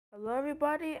Hello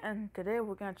everybody, and today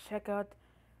we're gonna check out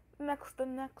the next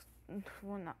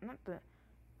well not the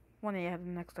one yeah the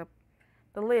next up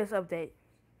the latest update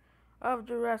of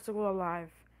Jurassic World Alive.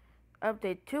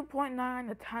 Update 2.9,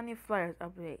 the Tiny Flyers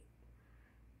update.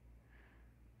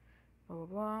 Blah blah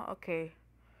blah. Okay.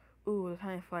 Ooh, the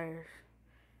Tiny Flyers.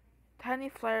 Tiny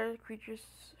Flyer creatures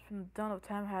from the dawn of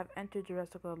time have entered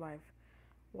Jurassic World Alive.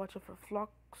 Watch out for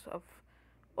flocks of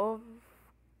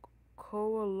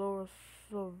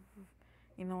Coalorosov.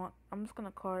 You know what? I'm just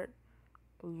gonna call it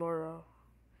Laura.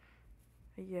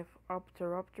 You have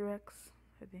Opteropteryx,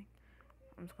 I think.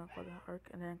 I'm just gonna call that Arc,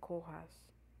 and then Kohlhaas.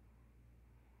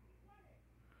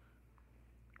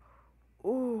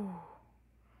 Ooh,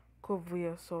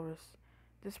 Koviosaurus.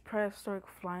 This prehistoric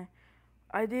flying.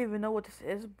 I didn't even know what this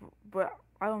is, but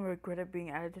I don't regret it being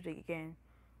added to the game.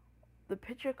 The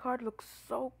picture card looks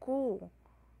so cool.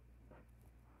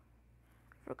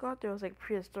 I forgot there was like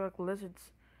prehistoric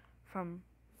lizards from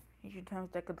ancient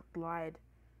times that could glide.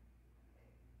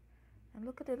 And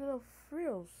look at the little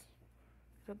frills.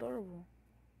 It's adorable.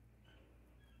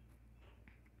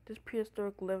 This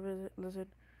prehistoric lizard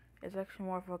is actually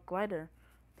more of a glider.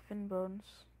 Fin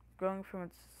bones growing from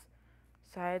its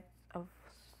sides of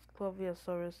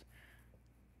Cloviosaurus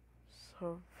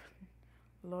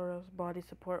Laura's body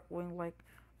support wing-like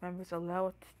members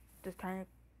allow this tiny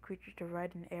creature to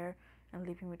ride in air and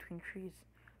leaping between trees.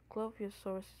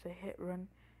 Cloviosaurus is a hit run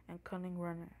and cunning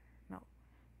runner. No,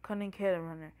 cunning hit and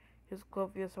runner. His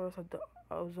Cloviosaurus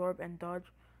absorb and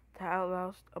dodge to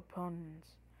outlast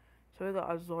opponents. So we got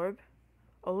absorb,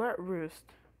 alert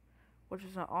roost, which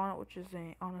is a on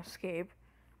escape.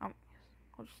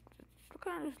 Which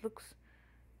kind of just looks.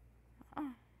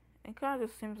 It kind of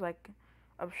just seems like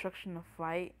obstruction of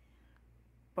flight,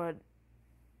 but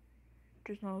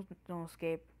there's no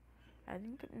escape. I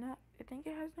think that not. I think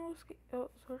it has no escape.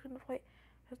 Obstruction of flight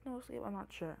has no escape. I'm not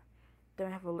sure. Then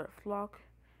we have alert flock,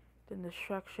 then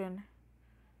distraction,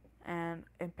 and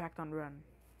impact on run.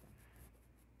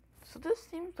 So this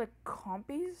seems like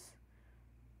compies.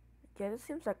 Yeah, this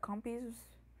seems like compies,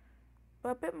 but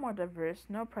a bit more diverse.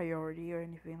 No priority or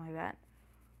anything like that.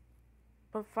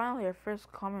 But finally, our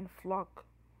first common flock.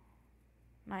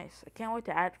 Nice. I can't wait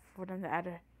for them to add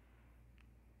a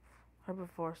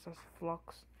herbivores as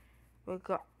flocks. We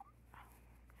got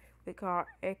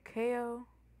Archaeopteryx.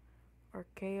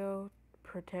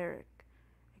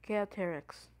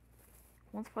 Archaeopteryx.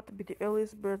 Once thought to be the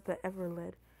earliest bird that ever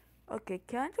led. Okay,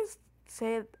 can I just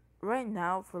say it right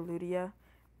now for Ludia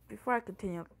before I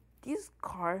continue? These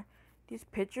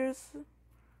pictures.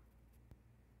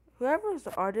 Whoever is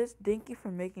the artist, thank you for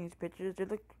making these pictures. They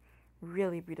look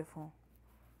really beautiful.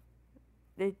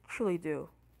 They truly do.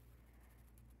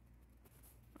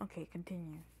 Okay,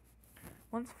 continue.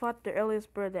 Once thought the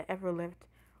earliest bird that ever lived,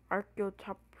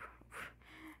 Archaeotop.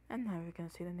 I'm not even gonna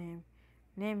say the name.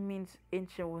 Name means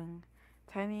ancient wing.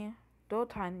 Tiny, though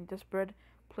tiny, this bird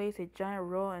plays a giant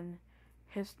role in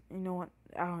his. You know what?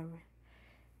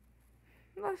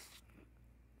 That's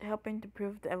helping to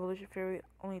prove the evolution theory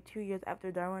only 2 years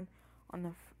after Darwin on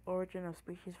the origin of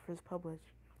species first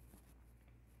published.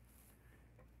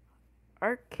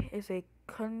 Arc is a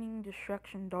cunning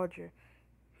distraction dodger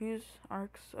whose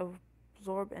arcs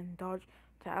absorb and dodge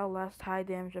to outlast high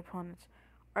damage opponents.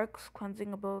 Arc's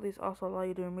cleansing abilities also allow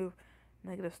you to remove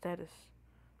negative status.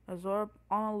 Absorb,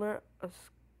 on alert,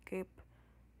 escape,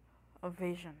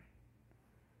 evasion.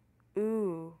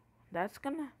 Ooh, that's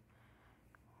gonna.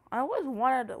 I always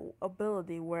wanted an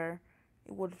ability where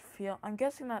it would feel. I'm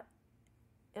guessing that's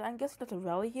a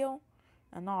rally heal,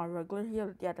 and not a regular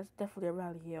heal. Yeah, that's definitely a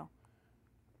rally heal.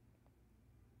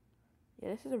 Yeah,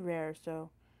 this is a rare, so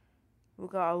we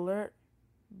got alert,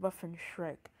 buff, and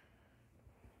shrek.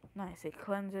 Nice, it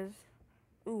cleanses.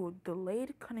 Ooh,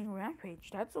 delayed cunning rampage.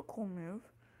 That's a cool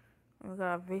move. And we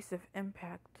got evasive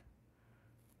impact.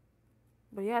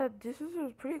 But yeah, this is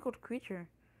a pretty good creature.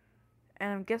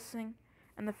 And I'm guessing,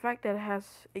 and the fact that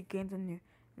it gains a new.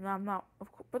 No, I'm not.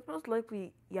 Of course, but it's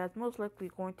most likely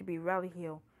going to be rally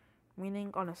heal,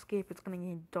 meaning on escape it's gonna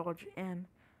gain dodge and.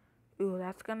 Ooh,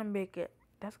 that's gonna make it.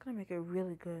 That's gonna make it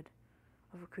really good,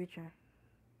 of a creature.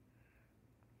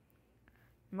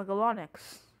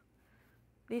 Megalonyx.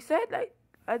 They said like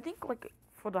I think like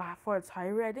for its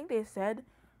hybrid, I think they said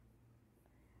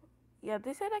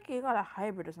they said like you got a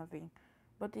hybrid or something,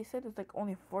 but they said it's like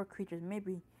only 4 creatures.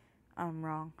 Maybe I'm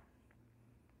wrong.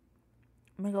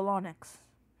 Megalonyx.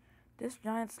 This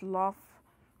giant sloth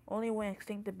only went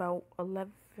extinct about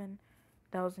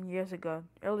 11,000 years ago.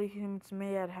 Early humans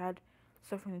may have had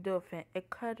something to do with it.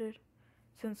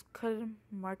 Since cutted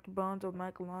marked bones of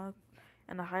Megalonyx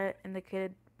and a height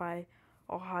indicated by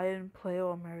Ohioan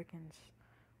Paleo Americans.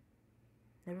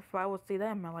 Never thought I would see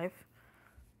that in my life.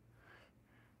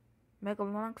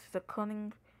 Megalunx is a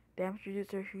cunning damage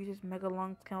reducer who uses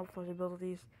Megalunx camouflage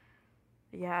abilities.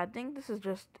 Yeah, I think this is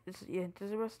just, this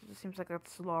rest just seems like a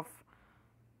sloth.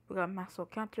 We got Maxwell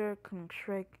Counter, Cunning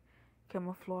Shrike,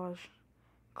 Camouflage,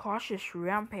 Cautious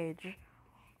Rampage.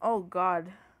 Oh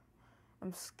god,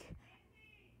 I'm scared.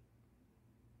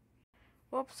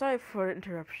 Well, sorry for the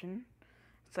interruption.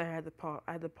 Sorry, I had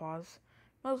to pause.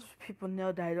 Most people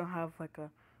know that I don't have like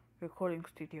a recording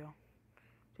studio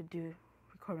to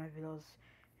record my videos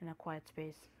in a quiet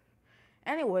space.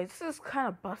 Anyways, this is kind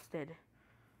of busted.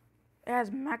 It has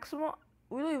maximal.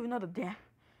 We don't even know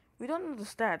we don't know the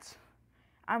stats.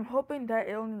 I'm hoping that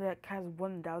it only has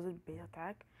 1,000 base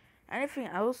attack. Anything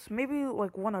else, maybe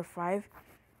like 1 or 5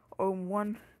 or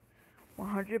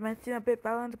 100 might seem a bit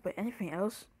balanced, but anything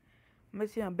else might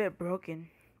seem a bit broken.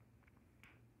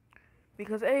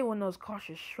 Because everyone knows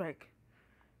Cautious Strike.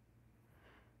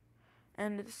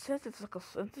 And since it's like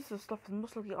this stuff is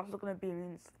most likely also gonna be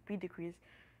in speed decrease,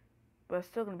 but it's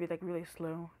still gonna be like really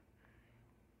slow.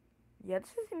 Yeah, this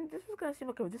is gonna seem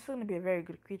like this is gonna be a very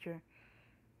good creature.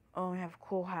 Oh, we have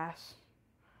Kohlhaas.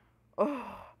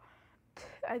 Oh,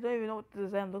 I don't even know what the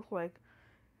design looks like.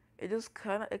 It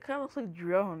kind of looks like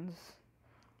drones.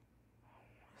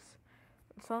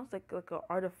 It sounds like an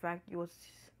artifact you would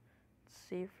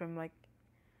see from like.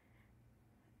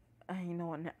 You know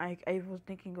what? I was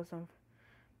thinking of some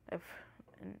of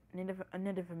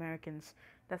Native Americans.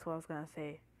 That's what I was gonna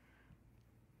say.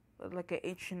 Like an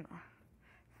ancient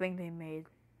thing they made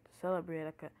to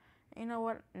celebrate. You know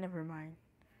what? Never mind.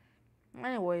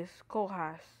 Anyways,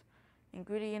 Kohlhaas.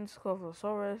 Ingredients: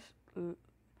 Clovosaurus,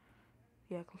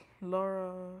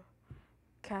 Laura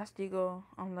Castigo.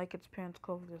 Unlike its parents,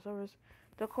 Clovosaurus,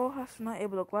 the Kohlhaas is not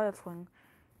able to glide or swing.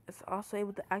 It's also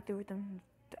able to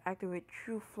activate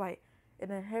true flight. It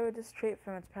inherits this trait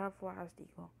from its powerful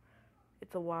Castigo.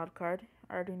 It's a wild card.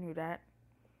 I already knew that.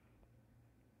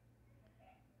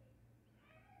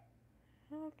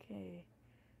 Okay.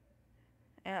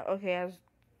 Okay, as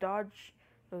dodge,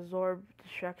 absorb,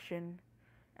 distraction,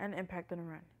 and impact on a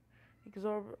run.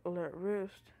 Absorb, alert,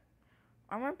 roost,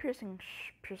 armor piercing,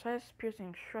 precise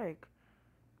piercing strike,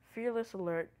 fearless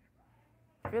alert.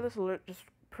 Fearless alert is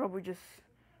probably just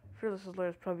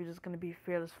gonna be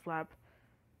fearless flap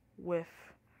with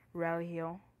rally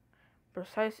heal.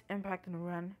 Precise impact and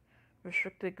run,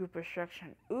 restricted group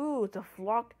restriction. Ooh, it's a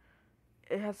flock.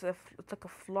 It's like a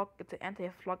flock. It's an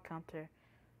anti-flock counter.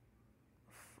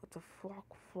 It's a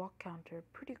flock counter.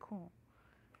 Pretty cool.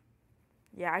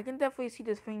 Yeah, I can definitely see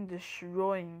this thing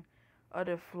destroying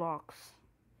other flocks.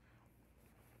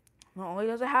 Not only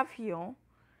does it have heal,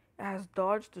 it has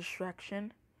dodge,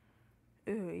 distraction.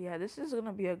 Ooh, yeah, this is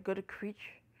gonna be a good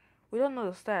creature. We don't know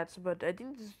the stats, but I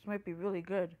think this might be really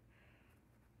good.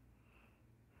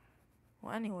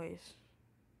 Well, anyways,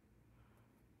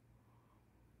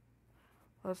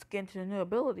 let's get into the new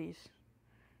abilities.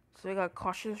 So we got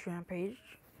Cautious Rampage.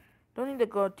 Don't need to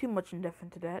go too much in depth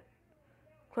into that.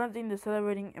 Cleansing,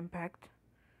 Decelerating Impact.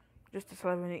 Just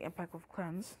Decelerating Impact with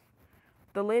Cleanse.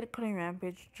 Delayed Cutting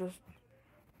Rampage, just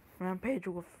Rampage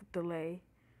with delay.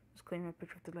 Just Cutting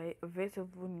Rampage with delay.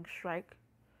 Evasive Wounding Strike.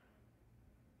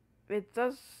 It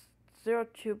does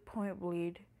 0-2 point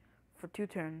bleed for 2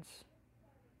 turns.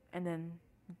 And then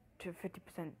to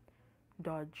 50%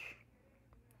 dodge.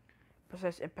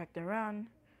 Precise Impact and Run.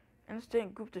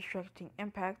 Instant Group Distracting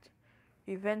Impact.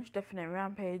 Revenge Definite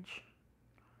Rampage.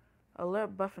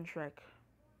 Alert Buff and Strike.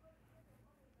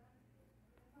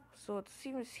 So it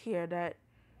seems here that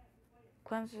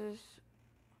cleanses.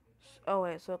 Oh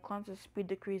wait, so it cleanses speed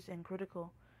decrease and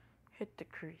critical hit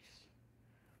decrease.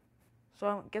 So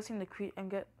I'm guessing I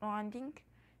think,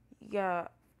 yeah,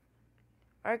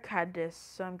 Arc had this,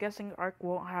 so I'm guessing Arc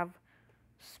won't have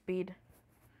any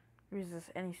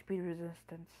speed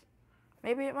resistance.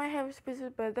 Maybe it might have speed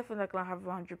resistance, but it's definitely not gonna have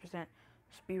 100%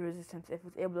 speed resistance if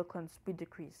it's able to cleanse speed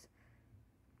decrease.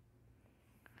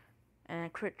 And a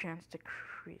crit chance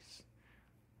decrease.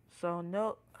 So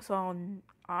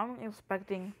I'm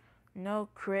expecting no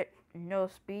crit, no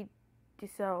speed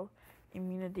decel,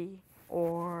 immunity,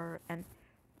 no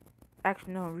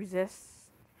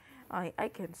resist. I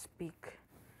can speak.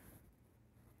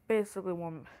 Basically,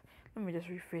 let me just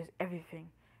rephrase everything.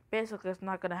 Basically, it's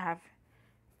not gonna have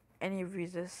any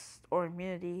resist or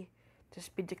immunity to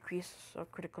speed decrease or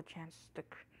critical chance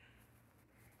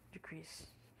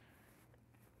decrease.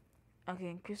 Okay,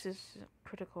 increases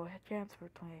critical hit chance for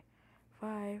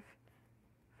 25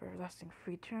 for lasting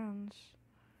 3 turns,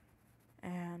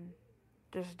 and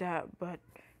just that, but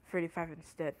 35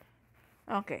 instead.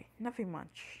 Okay, nothing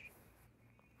much.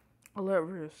 Alert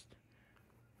Roost.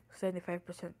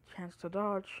 75% chance to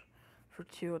dodge for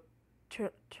two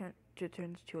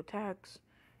turns, two attacks.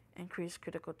 Increase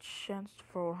critical chance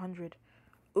for 100.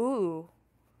 Ooh.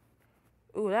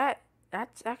 Ooh,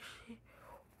 that's actually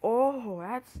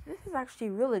this is actually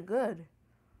really good.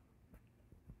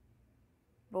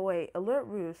 But wait, Alert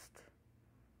Roost.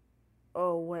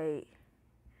 Oh wait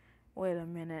a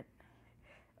minute.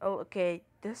 Oh, okay,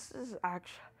 this is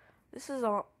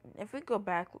all. If we go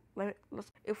back,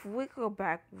 if we go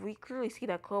back, we clearly see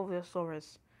that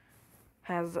Cloviosaurus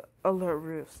has Alert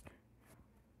Roost.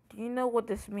 Do you know what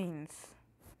this means?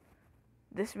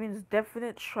 This means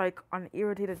definite strike on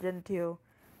irritated gentile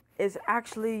is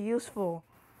actually useful.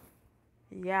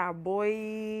 Yeah,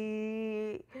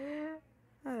 boy.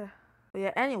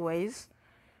 Yeah, anyways.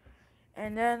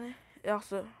 And then it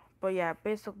also, but yeah,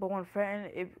 basic but when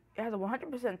threatened, it has a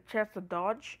 100% chance to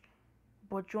dodge,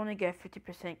 but you only get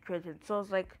 50% crit. So it's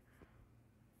like,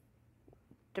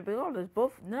 to be honest,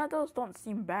 both, none of those don't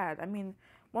seem bad. I mean,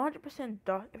 100%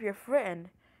 dodge, if you're threatened,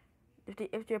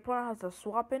 if the opponent has a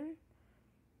swap in,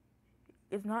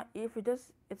 it's not, if it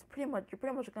does, you're pretty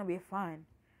much gonna be fine.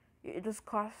 It just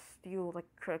costs you like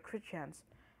crit chance.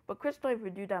 But crits don't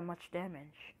even do that much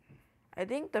damage. I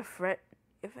think the threat,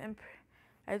 if imp-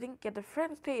 I think the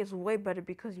threat state is way better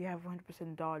because you have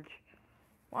 100% dodge.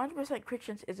 100% crit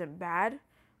chance isn't bad.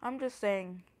 I'm just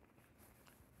saying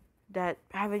that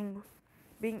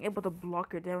being able to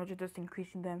block your damage or just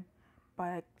increasing them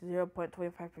by like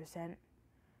 0.25%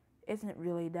 isn't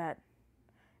really that.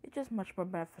 It's just much more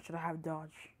beneficial to have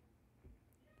dodge.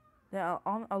 Now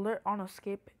on alert on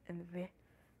escape and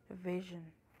evasion.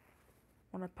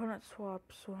 When opponent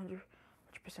swaps 100%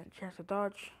 chance to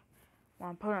dodge. When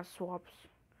opponent swaps.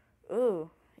 Ooh,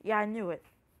 yeah, I knew it.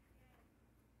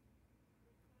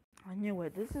 I knew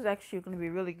it. This is actually going to be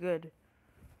really good.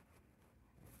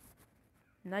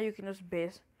 Now you can just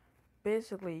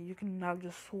basically you can now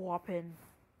just swap in.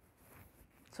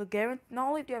 So not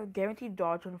only do you have guaranteed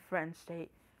dodge on friend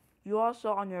state, you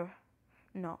also on your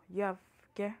you have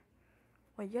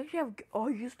wait, you actually have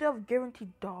you still have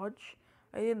guaranteed dodge.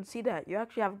 I didn't see that. You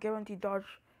actually have guaranteed dodge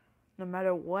no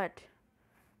matter what.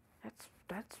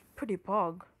 That's pretty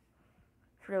pog.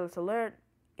 Fearless alert.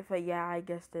 I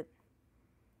guessed it.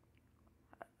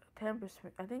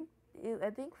 10%. I think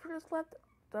Fearless left.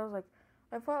 That was like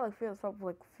I thought like Fearless left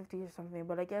like 50 or something,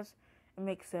 but I guess it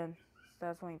makes sense.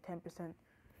 That's only 10%,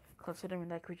 considering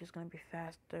that creature's gonna be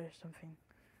fast or something.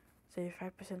 Say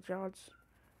 5% dodge.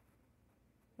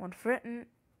 When threatened,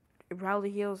 rally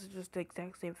heals is just the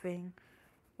exact same thing.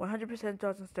 100%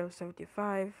 dodge instead of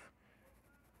 75.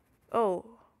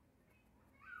 Oh,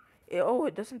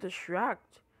 it doesn't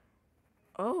distract.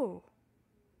 Oh,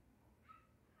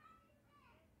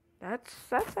 that's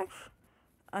actually.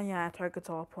 Yeah, it targets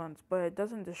all opponents, but it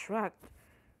doesn't distract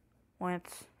when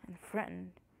it's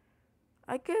threatened.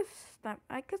 I guess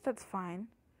that's fine.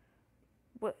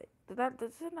 But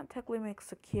does it not technically make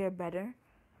secure better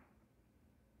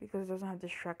because it doesn't have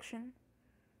distraction?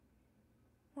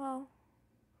 Well,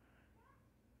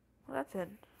 that's it.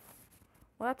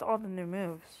 Well, that's all the new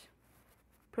moves.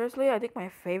 Personally, I think my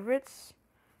favorites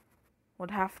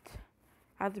would have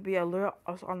to be Alert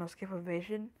on Escape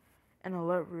Evasion and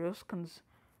Alert Roost,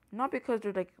 not because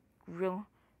they're like because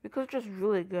they're just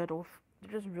really good.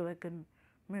 They're just really good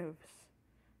moves,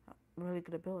 really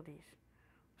good abilities.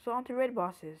 So on to raid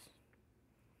bosses.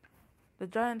 The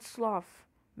Giant Sloth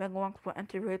Megalonx will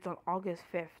enter raids on August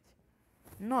 5th.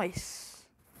 Nice.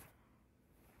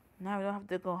 Now we don't have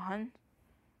to go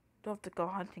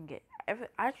hunting it.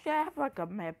 Actually, I have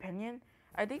like my opinion.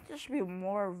 I think there should be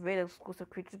more raid exclusive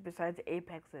creatures besides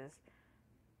Apexes.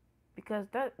 Because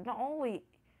that not only,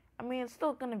 I mean, it's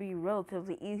still gonna be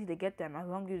relatively easy to get them as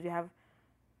long as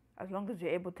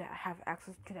you're able to have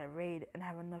access to that raid and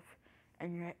have enough,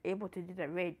 and you're able to do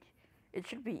that raid. It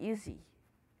should be easy.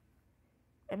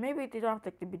 And maybe they don't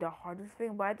have to be the hardest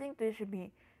thing, but I think they should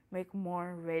make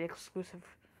more raid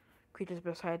exclusive creatures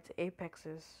besides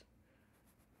Apexes.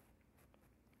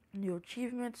 New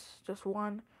achievements, just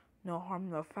one. No harm,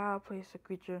 no foul. Place a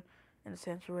creature in the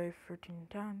sanctuary 13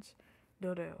 times.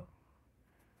 Dodo.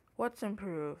 What's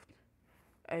improved?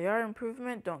 AR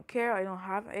improvement? Don't care. I don't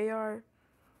have AR.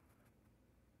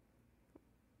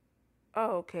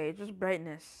 Oh, okay. Just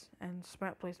brightness and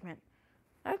smart placement.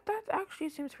 That actually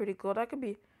seems pretty cool. That could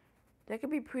be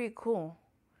pretty cool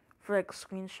for like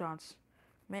screenshots.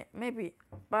 Maybe,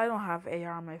 but I don't have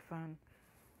AR on my phone.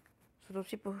 So those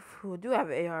people who do have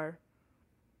AR,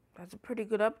 that's pretty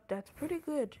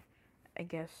good, I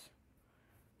guess.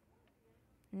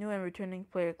 New and returning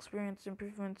player experience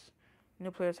improvements. New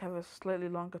players have a slightly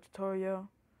longer tutorial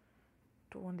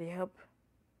to when they help.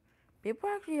 People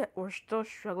actually were still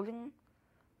struggling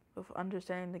with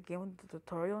understanding the game with the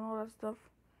tutorial and all that stuff.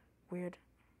 Weird.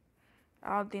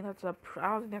 I don't think that's a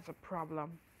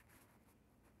problem.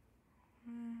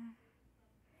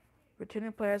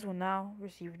 Returning players will now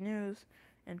receive news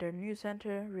in their news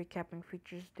center, recapping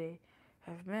features they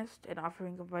have missed and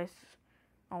offering advice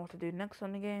on what to do next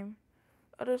on the game.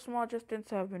 Other small adjustments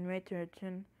have been made to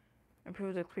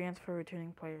improve the experience for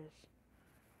returning players.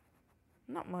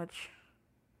 Not much.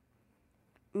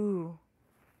 Ooh.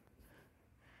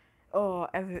 Oh,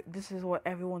 this is what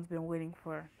everyone's been waiting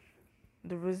for.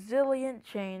 The resilient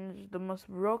change, the most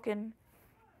broken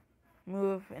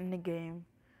move in the game,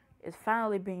 is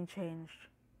finally being changed.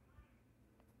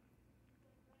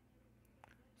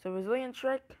 So resilient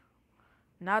strike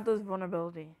now does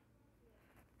vulnerability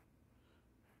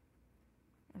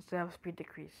instead of speed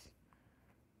decrease.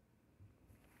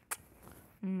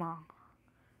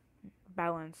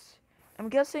 Balance. I'm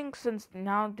guessing since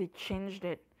now they changed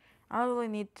it, I don't really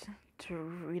need to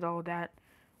read all that.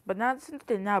 But now since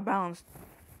they now balanced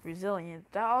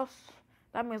resilient, that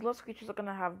means less creatures are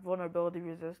gonna have vulnerability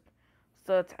resist,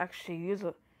 so it's actually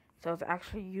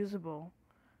usable.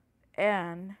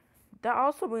 And that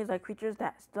also means that creatures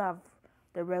that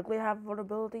regularly have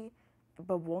vulnerability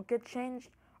but won't get changed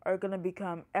are gonna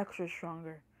become extra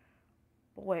stronger.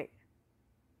 But wait,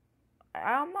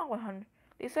 I'm not 100.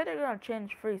 They said they're gonna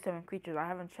change 37 creatures. I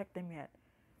haven't checked them yet.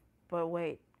 But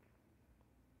wait,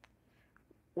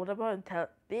 what about Intel?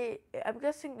 I'm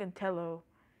guessing Intellolania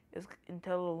is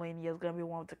gonna be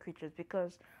one of the creatures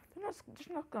because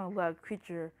they're not gonna let a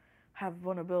creature have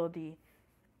vulnerability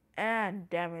and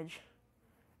damage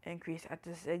increase at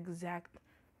this exact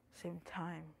same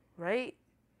time, right?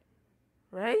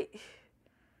 Right?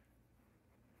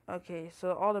 Okay,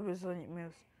 so all the resilient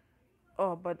moves.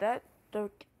 Oh, but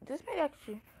this may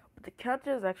actually, but the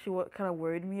counter is actually what kind of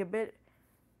worried me a bit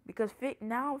because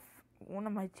now one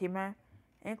of my teammates,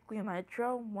 including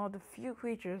Nitro, one of the few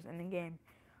creatures in the game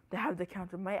that have the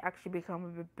counter might actually become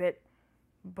a bit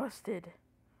busted,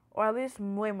 or at least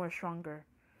way more stronger.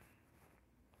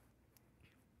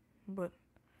 But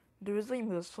the resilient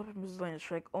move, Slip and Resilient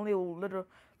Strike,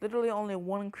 literally only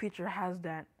one creature has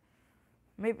that.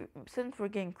 Maybe since we're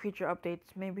getting creature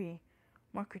updates, maybe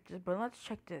more creatures. But let's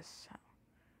check this.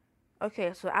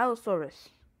 Okay, so Allosaurus,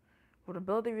 with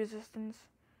ability resistance,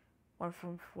 went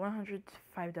from 100 to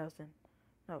 5,000.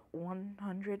 No,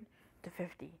 100 to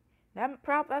 50. That's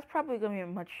probably gonna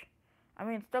be much. I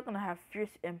mean, it's still gonna have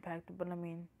fierce impact, but I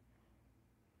mean,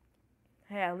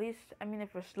 hey, at least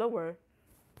if we're slower,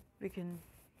 we can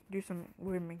do some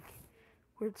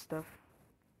weird stuff.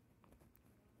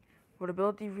 With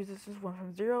ability resistance went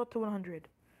from 0 to 100.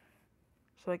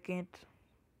 So I gained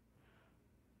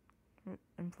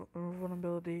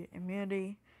invulnerability,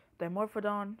 immunity,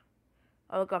 Dimorphodon.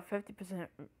 I got 50%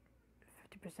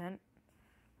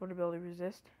 vulnerability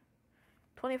resist.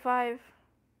 25,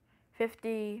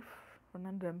 50 for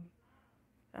Nandem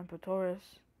and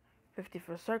Patoris, 50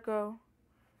 for Circo,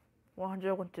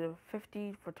 100 went to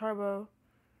 50 for Turbo.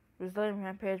 Resilient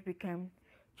Rampage became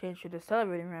changed to the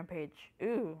Celebrating Rampage.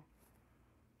 Ooh.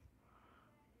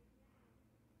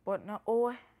 But no,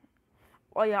 oh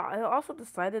yeah, I also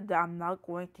decided that I'm not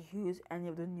going to use any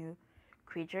of the new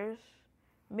creatures.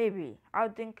 Maybe. I'll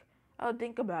think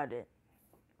about it.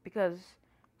 Because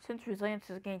since resilience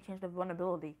is getting changed to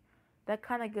vulnerability, that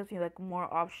kinda gives me like more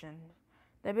options.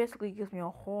 That basically gives me a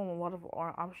whole lot of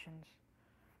options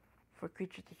for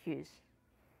creatures to use.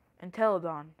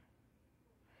 Entelodon.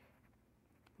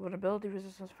 Vulnerability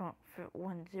resistance from 10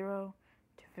 to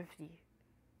 50.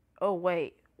 Oh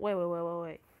wait.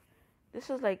 This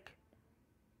is like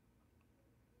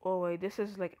this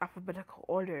is like alphabetical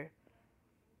order.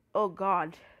 Oh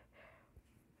god.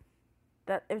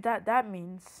 That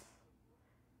means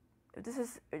if this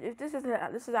is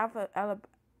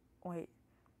wait.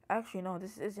 Actually no,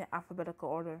 this isn't alphabetical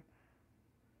order.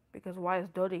 Because why is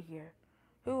Dota here?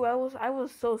 Ooh, I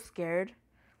was so scared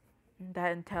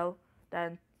that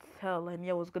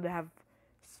Lenya was gonna have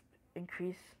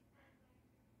increase,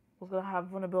 was gonna have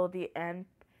vulnerability and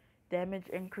damage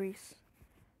increase.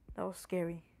 That was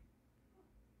scary.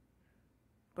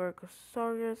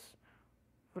 Gorgosaurus,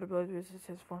 vulnerability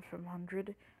resistance went from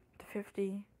 100 to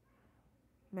 50.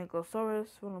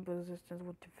 Megalosaurus, vulnerability resistance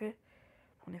went to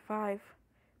 25.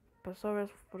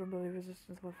 Pasaurus, vulnerability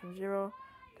resistance went from 0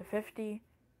 to 50.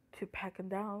 To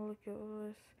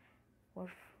Pachydalicus went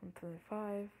from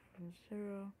 25 from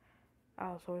 0.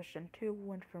 Allosaurus Gen 2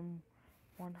 went from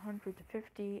 100 to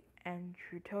 50. And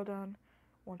Trutodon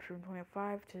went from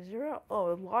 25 to 0.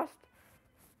 Oh, it lost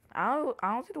I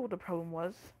don't see what the problem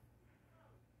was.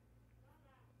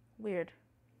 Weird.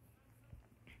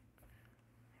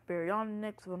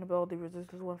 Baryonyx vulnerability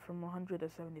resistance went from 100 to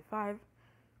 75.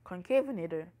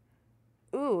 Concavenator.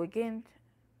 Ooh, again,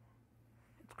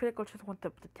 its critical chance went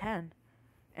up to 10.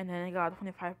 And then it got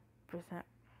 25%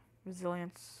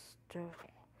 resilience to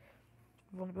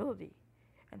vulnerability.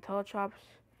 And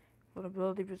Teletrops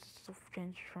vulnerability resistance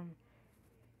changed from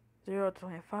 0 to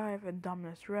 25. And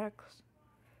Dominus Rex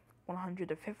 100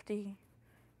 to 50.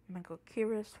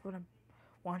 Megakiris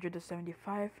 100 to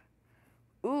 75.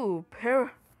 Ooh,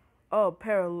 Paralux.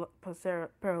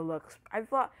 I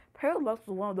thought Paralux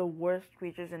was one of the worst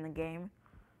creatures in the game.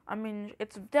 I mean,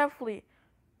 it's definitely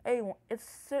it's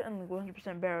certainly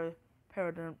 100% better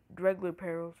than regular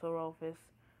Parasaurolophus,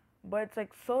 but it's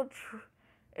like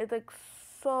it's like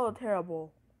so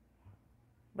terrible.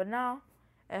 But now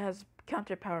it has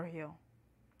counter power heal.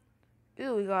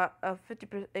 Ooh, we got a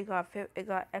 50%. It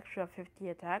got extra 50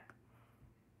 attack.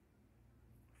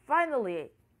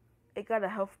 Finally, it got a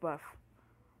health buff.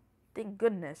 Thank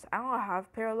goodness. I don't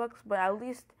have Paralux, but at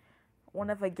least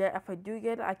if I do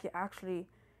get it, I can actually,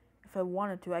 if I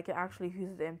wanted to, I can actually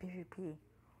use it in PvP.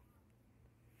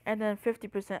 And then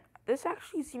 50%. This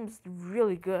actually seems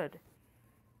really good.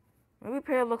 Maybe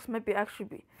Paralux might be actually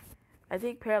be. I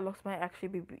think Paralux might actually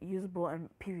be usable in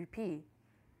PvP.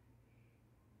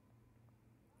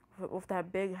 With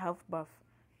that big health buff.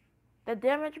 The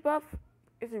damage buff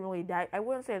isn't really that. I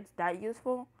wouldn't say it's that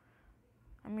useful.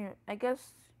 I mean, I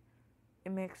guess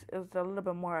it's a little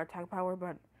bit more attack power,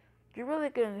 but you're really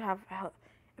gonna have help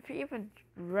if you're even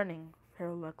running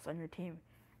Paralux on your team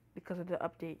because of the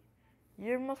update.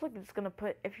 You're most likely just gonna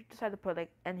put, if you decide to put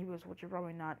like any boost, which you're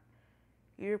probably not,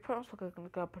 you're most likely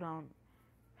gonna put on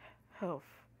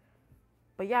health.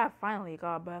 But yeah, finally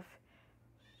got a buff.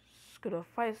 Scooter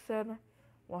Fison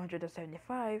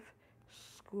 175,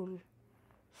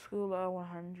 Skula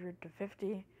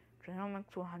 150,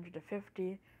 Genomics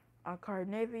 150,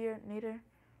 Carnaviator.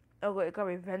 Oh, it got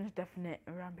Revenge Definite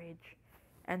and Rampage.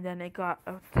 And then it got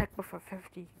a tech buff of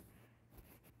 50.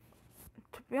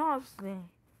 To be honest,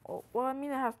 well, I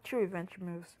mean, it has 2 revenge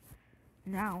moves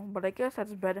now, but I guess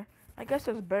that's better. I guess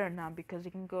it's better now because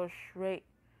it can go straight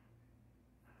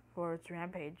for its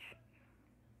Rampage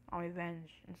on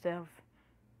Revenge instead of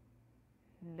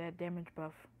that damage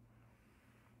buff.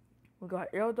 We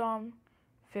got Aerodom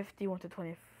 51 to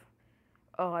 20.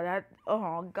 Oh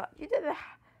god, you did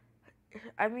that.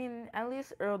 I mean, at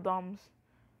least Aerodom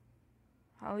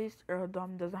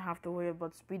doesn't have to worry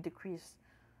about speed decrease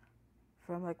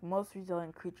from like most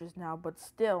resilient creatures now, but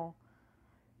still,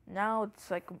 now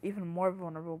it's like even more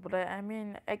vulnerable. But I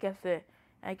mean, I guess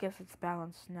it's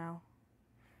balanced now.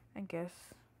 I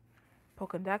guess.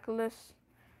 Pocodactylus,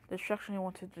 destruction you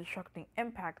want to destructing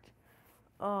impact.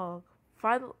 Oh,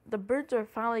 the birds are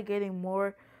finally getting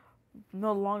more.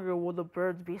 No longer will the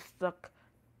birds be stuck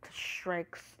to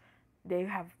strikes. They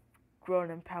have grown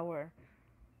in power.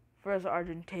 First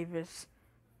Argentavis,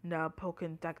 now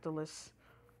Pocodactylus.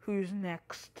 Who's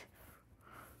next?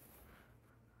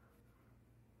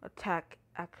 Attack.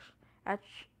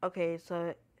 Okay,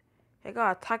 so it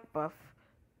got attack buff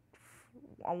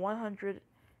on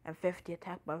 150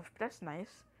 attack buff. That's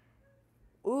nice.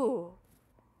 Ooh.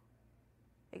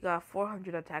 It got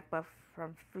 400 attack buff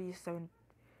from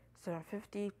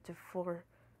 750 to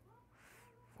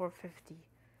 450.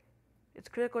 Its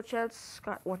critical chance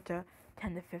went to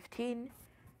 10 to 15.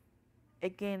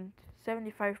 It gained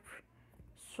 75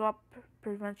 swap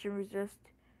prevention resist,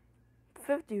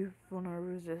 50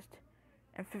 vulnerability resist,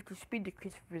 and 50 speed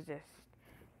decrease resist.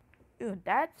 Ooh,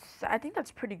 I think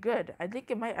that's pretty good. I think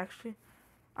it might actually.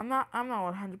 I'm not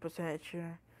 100%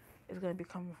 sure it's gonna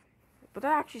become, but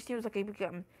that actually seems like it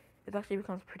actually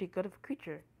becomes pretty good of a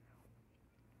creature.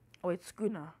 Oh wait,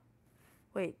 Skuna.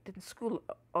 Wait, didn't Skula?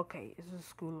 Okay, this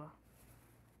is Skula.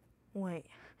 Wait.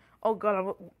 Oh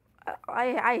god,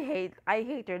 I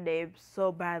hate their names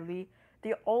so badly.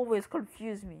 They always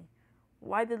confuse me.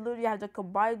 Why did Ludia have to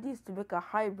combine these to make a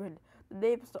hybrid? The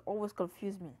names always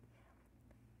confuse me.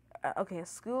 Okay,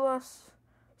 Skulasaurus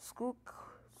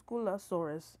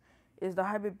is the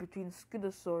hybrid between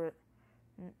Scutosaurus.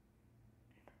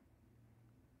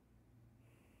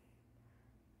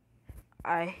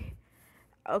 I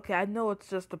know it's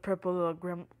just the purple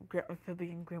little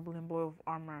amphibian gremlin boy with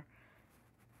armor.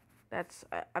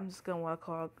 I'm just gonna want to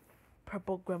call it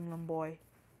purple gremlin boy.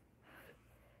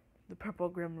 The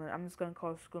purple gremlin. I'm just gonna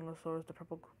call Skulasaurus the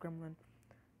purple gremlin.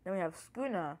 Then we have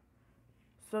Skuna.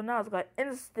 So now it's got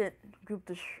instant group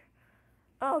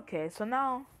okay, so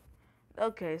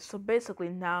basically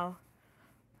now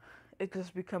it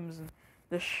just becomes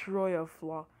Destroyer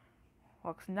Flaw.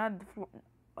 Flux. Now,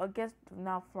 I guess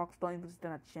now Flux don't even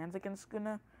stand a chance against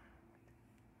Skuna.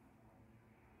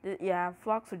 Yeah,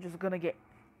 Flux are just gonna get.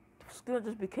 Skuna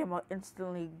just became an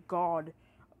instantly god,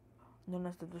 known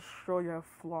as the destroyer of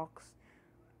Flux.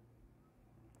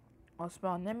 I'll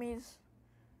spell enemies.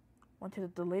 Went to the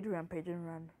delayed rampage and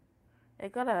run.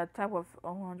 It got an attack buff,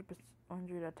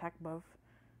 100 attack buff.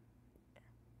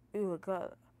 Ooh, it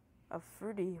got a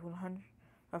 30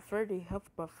 health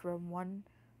buff from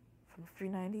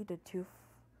 390 to 2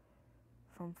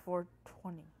 from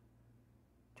 420,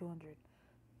 200.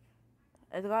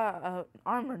 It got an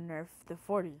armor nerf to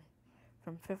 40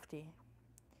 from 50.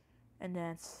 And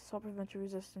then assault prevention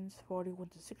resistance 41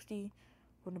 to 60.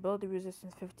 Vulnerability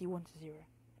resistance 51 to 0.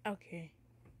 Okay.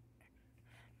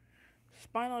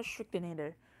 Spinal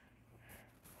Strictinator.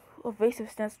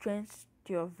 Evasive stance changed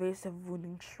to evasive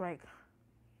wounding strike.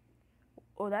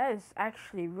 Oh, that is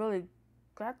actually really.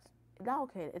 That's now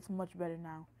okay. It's much better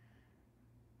now.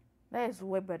 That is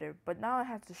way better. But now it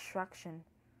has distraction.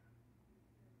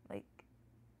 Like,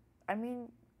 I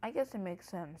mean, I guess it makes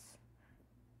sense.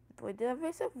 Wait, did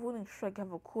evasive wounding strike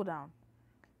have a cooldown?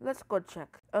 Let's go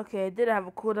check. Okay, it did have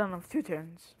a cooldown of 2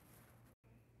 turns.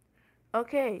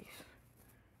 Okay.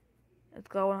 It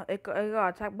got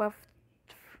attack buff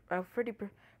 30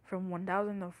 from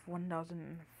 1000 of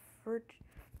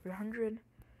 1300.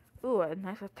 Ooh, a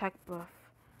nice attack buff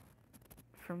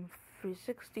from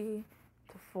 360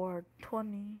 to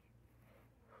 420.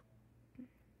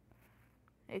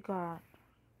 It got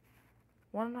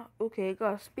it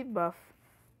got a speed buff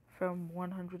from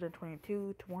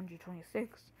 122 to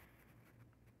 126.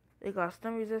 It got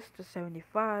stun resist to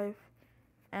 75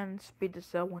 and speed to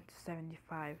cell 1 to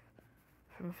 75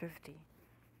 from 50.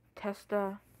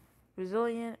 Testa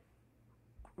resilient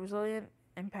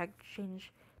impact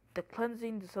change the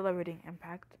cleansing decelerating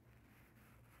impact.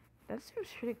 That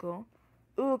seems pretty cool.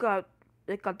 Ooh, god,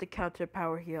 it got the counter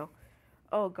power heal.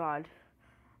 Oh god.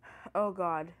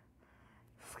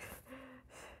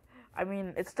 I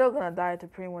mean, it's still gonna die to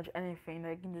pretty much anything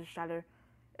that can just shatter.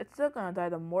 It's still gonna die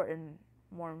to Morton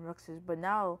Ruxes, but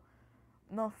now,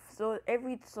 no. So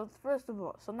first of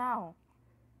all, so now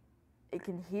it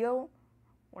can heal.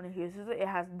 When it uses it, it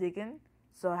has digging,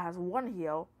 so it has 1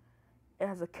 heal. It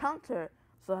has a counter,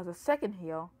 so it has a 2nd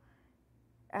heal.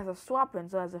 It has a swap-in,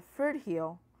 so it has a 3rd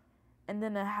heal. And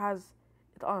then it's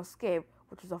on escape,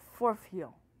 which is a 4th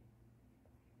heal.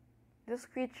 This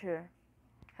creature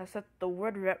has set the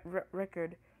world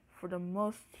record for the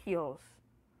most heals.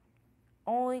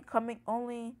 Only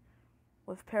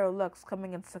with Parallax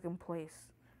coming in 2nd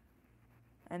place.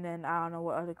 And then I don't know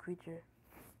what other creature.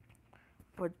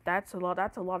 But that's a lot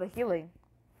of healing.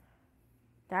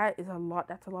 That's a lot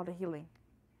of healing.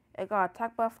 It got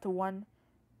attack buff to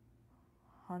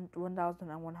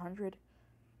 1100.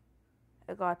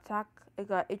 It got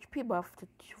HP buff to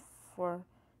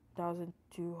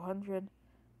 4200.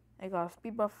 It got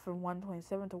speed buff from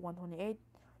 127 to 128.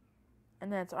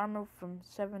 And then its armor from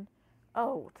 7.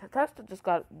 Oh, Testa just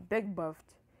got big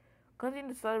buffed. Cleansing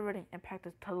decelerating impact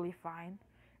is totally fine.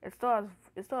 It still has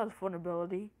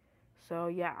vulnerability. So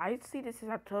yeah, I see this as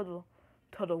a total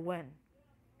win.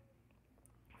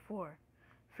 4.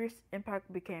 Fierce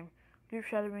impact became group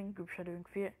shattering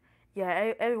fear.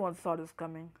 Yeah, everyone saw this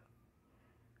coming.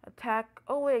 Attack.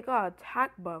 Oh wait, it got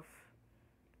attack buff.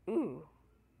 Ooh.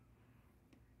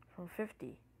 From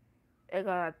 50. It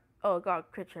got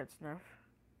crit chance nerf.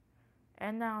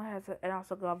 And now it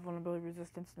also got vulnerability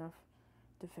resistance nerf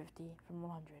to 50 from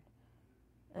 100.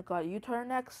 It got U-turn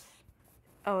next.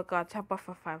 Oh, it got attack buff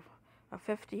of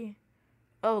 50.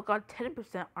 Oh, it got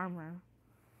 10% armor.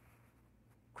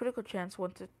 Critical chance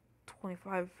 1 to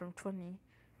 25 from 20.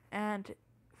 And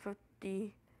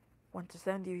 51 to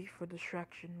 70 for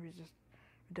distraction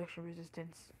reduction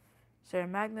resistance. Sarah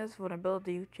Magnus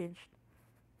vulnerability changed.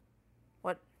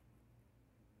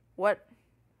 What?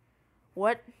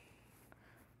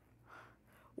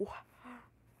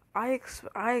 I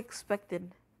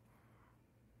expected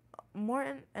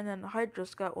Morton and then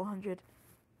Hydras got 100.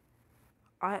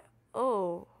 I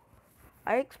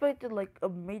expected like a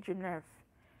major nerf,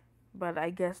 but I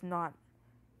guess not.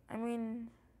 I mean,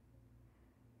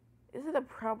 is it a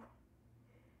problem?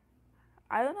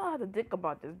 I don't know how to think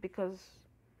about this because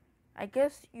I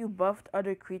guess you buffed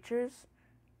other creatures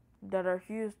that are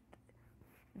used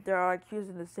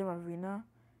in the same arena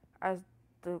as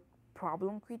the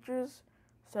problem creatures.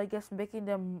 So I guess making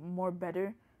them more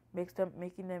better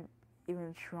making them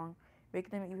even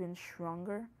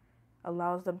stronger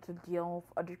allows them to deal with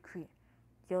other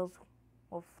deals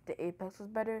with the apexes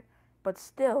better. But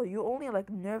still, you only like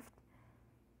nerfed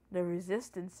the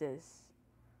resistances,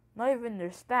 not even their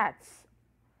stats.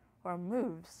 or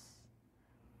moves.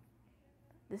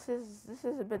 This is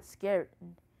a bit scary.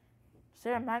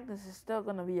 Sarah Magnus is still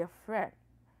gonna be a threat.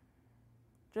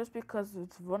 Just because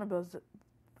its vulnerability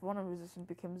resistance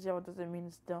became 0 doesn't mean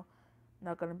it's still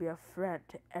not gonna be a threat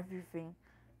to everything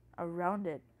around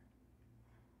it.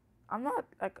 I'm not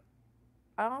like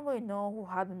I don't really know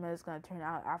how the meta is gonna turn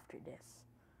out after this,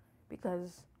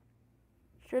 because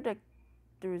sure the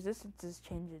resistances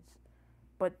changes,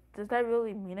 but does that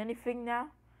really mean anything now?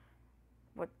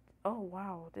 But oh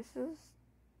wow, this is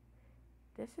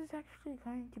actually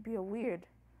going to be a weird.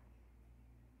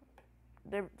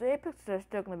 The apexes are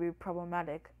still going to be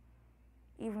problematic,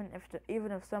 even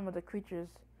if some of the creatures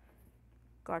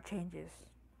got changes.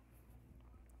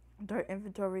 Dart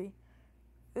inventory,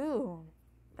 ooh,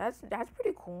 that's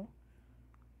pretty cool.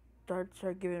 Darts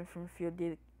are given from field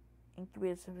data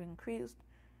incubators have increased.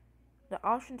 The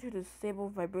option to disable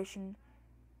vibration.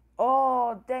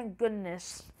 Oh, thank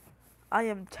goodness! I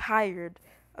am tired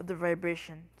of the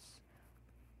vibrations.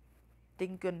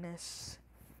 Thank goodness.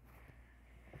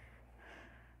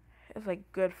 It's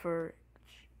like good for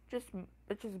it's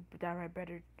just downright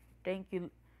better. Thank you,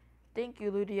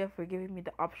 Ludia, for giving me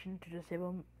the option to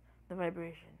disable the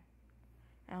vibration.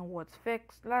 And what's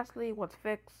fixed? Lastly, what's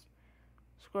fixed?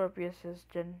 Scorpius's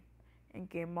gen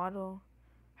in-game model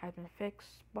has been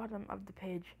fixed. Bottom of the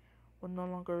page will no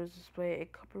longer display a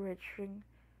copyright string.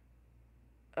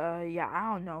 Yeah,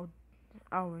 I don't know.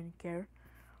 I don't really care.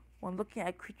 When looking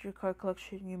at creature card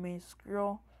collection, you may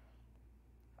scroll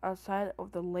outside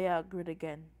of the layout grid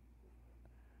again.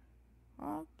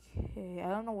 Okay, I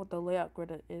don't know what the layout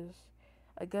grid is.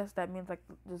 I guess that means like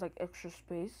there's like extra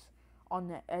space on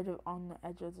the edge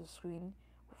of the screen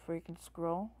where you can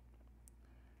scroll.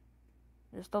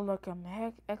 There's still like on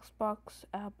the Xbox,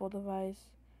 Apple device,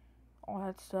 all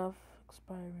that stuff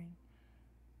expiring.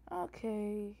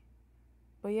 Okay,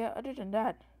 but yeah, other than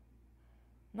that,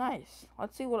 nice.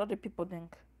 Let's see what other people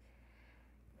think.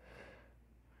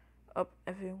 Up,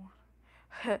 everyone.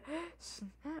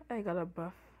 I got a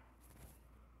buff.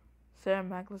 Sarah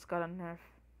Magnus got a nerf.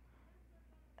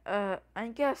 I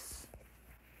guess.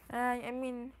 I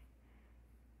mean,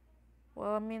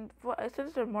 well, I mean,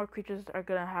 since there are more creatures that are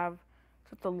gonna have,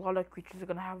 since a lot of creatures are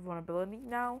gonna have vulnerability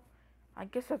now, I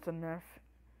guess that's a nerf.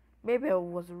 Maybe I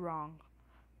was wrong,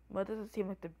 but it doesn't seem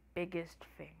like the biggest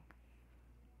thing.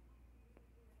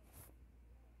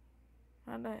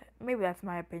 And maybe that's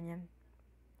my opinion.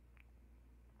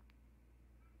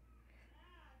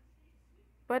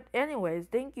 But anyways,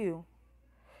 thank you.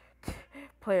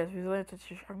 Players, resilience and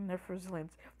strong nerf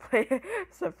resilience. Player,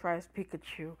 surprise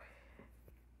Pikachu.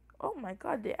 Oh my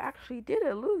god, they actually did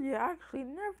it. Lugia actually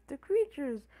nerfed the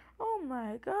creatures. Oh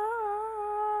my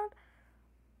god.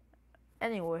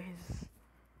 Anyways,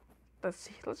 let's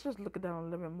see. Let's just look at that a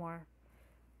little bit more.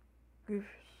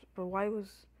 But why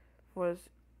was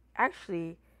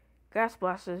actually Gas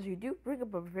Blasters? You do bring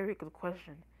up a very good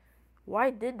question. Why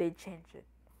did they change it?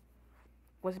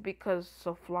 Was it because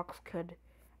so Phlox could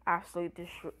absolutely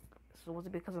destroy? So was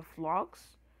it because of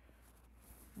Phlox?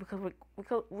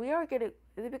 Because we are getting.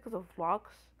 Is it because of Phlox?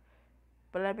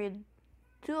 But I mean,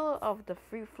 2 of the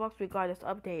 3 Phlox we got this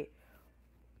update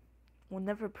will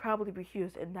never probably be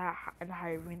used in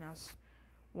high arenas.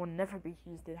 Will never be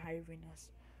used in high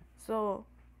arenas. So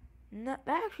that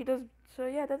actually does. So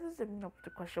yeah, that doesn't know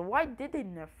the question. Why did they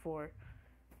nerf 4?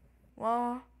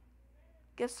 Well,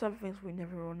 guess some things we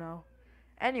never will know.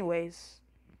 Anyways,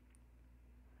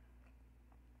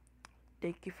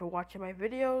 thank you for watching my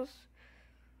videos.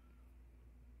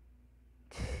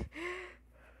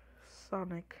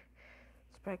 Sonic,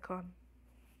 Spycon.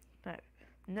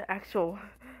 No, actual.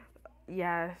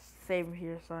 Yeah, same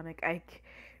here, Sonic.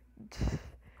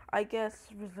 I guess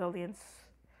resilience.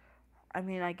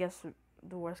 I guess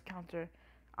the worst counter.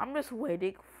 I'm just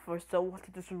waiting for someone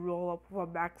to just roll up for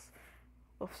Max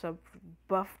with some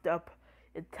buffed up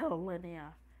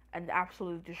Intellilinea and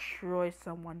absolutely destroy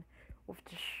someone with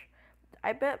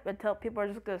I bet until people are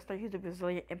just gonna start using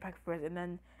Resilient Impact first, and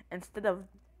then instead of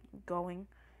going,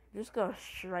 they're just gonna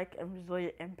strike and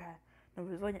Resilient Impact, the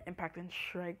Resilient Impact and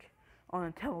strike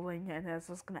on Intellilinea, and that's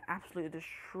just gonna absolutely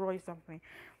destroy something.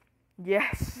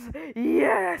 Yes,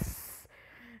 yes.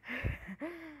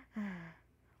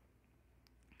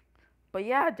 But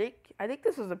yeah, I think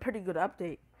this is a pretty good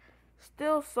update.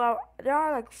 Still, there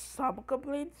are like some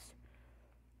complaints,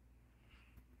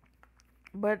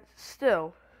 but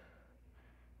still.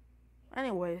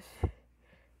 Anyways,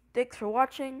 thanks for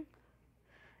watching,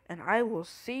 and I will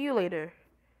see you later.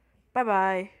 Bye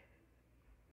bye.